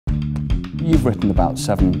You've written about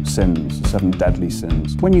 7 sins, 7 deadly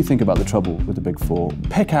sins. When you think about the trouble with the Big Four,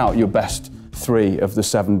 pick out your best 3 of the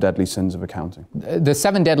 7 deadly sins of accounting. The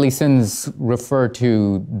 7 deadly sins refer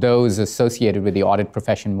to those associated with the audit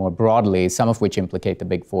profession more broadly, some of which implicate the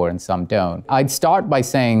Big Four and some don't. I'd start by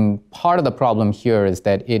saying part of the problem here is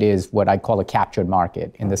that it is what I call a captured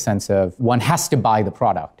market, in the sense of one has to buy the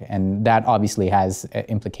product, and that obviously has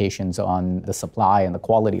implications on the supply and the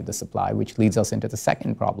quality of the supply, which leads us into the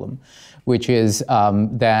second problem, which is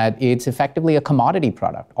that it's effectively a commodity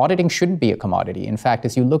product. Auditing shouldn't be a commodity. In fact,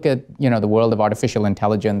 as you look at the world of artificial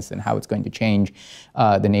intelligence and how it's going to change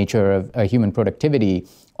the nature of human productivity,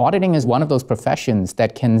 auditing is one of those professions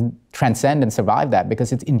that can transcend and survive that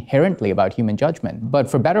because it's inherently about human judgment. But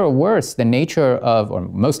for better or worse, the nature of, or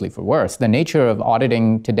mostly for worse, the nature of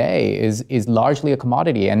auditing today is largely a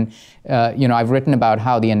commodity. And I've written about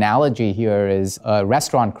how the analogy here is a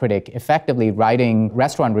restaurant critic effectively writing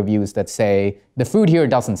restaurant reviews that say, the food here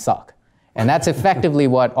doesn't suck. And that's effectively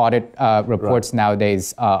what audit reports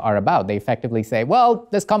nowadays are about. They effectively say, well,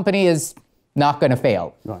 this company is not going to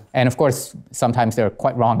fail. Right. And of course, sometimes they're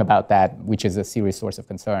quite wrong about that, which is a serious source of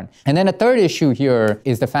concern. And then a third issue here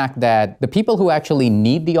is the fact that the people who actually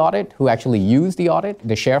need the audit, who actually use the audit,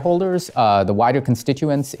 the shareholders, the wider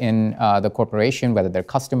constituents in the corporation, whether they're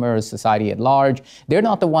customers, society at large, they're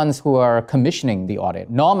not the ones who are commissioning the audit.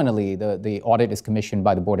 Nominally, the audit is commissioned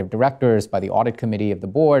by the board of directors, by the audit committee of the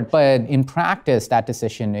board, but in practice, that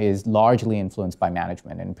decision is largely influenced by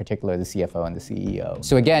management, in particular the CFO and the CEO.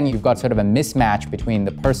 So again, you've got sort of a mismatch between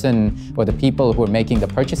the person or the people who are making the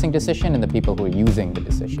purchasing decision and the people who are using the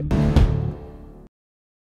decision.